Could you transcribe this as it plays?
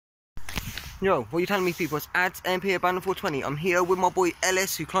Yo, what are you telling me, people? It's Ads MP Abandoned 420. I'm here with my boy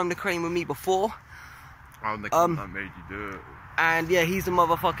Ellis, who climbed the crane with me before. I'm the cunt that made you do it. And yeah, he's the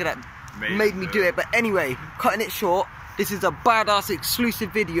motherfucker that made me do it. But anyway, cutting it short, this is a badass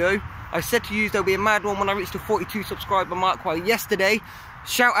exclusive video. I said to you there'll be a mad one when I reach the 42 subscriber mark. Well, yesterday,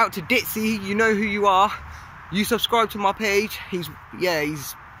 shout out to Ditzy, you know who you are. You subscribe to my page. He's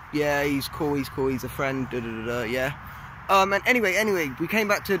cool. He's a friend. Yeah. And anyway, we came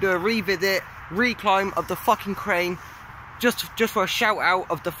back to do a revisit, reclimb of the fucking crane, just for a shout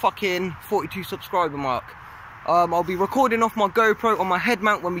out of the fucking 42 subscriber mark. I'll be recording off my GoPro on my head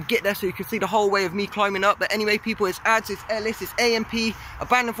mount when we get there, so you can see the whole way of me climbing up. But anyway, people, it's Ads, it's Ellis, it's AMP,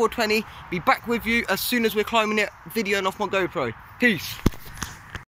 Abandoned 420. Be back with you as soon as we're climbing it, videoing off my GoPro. Peace.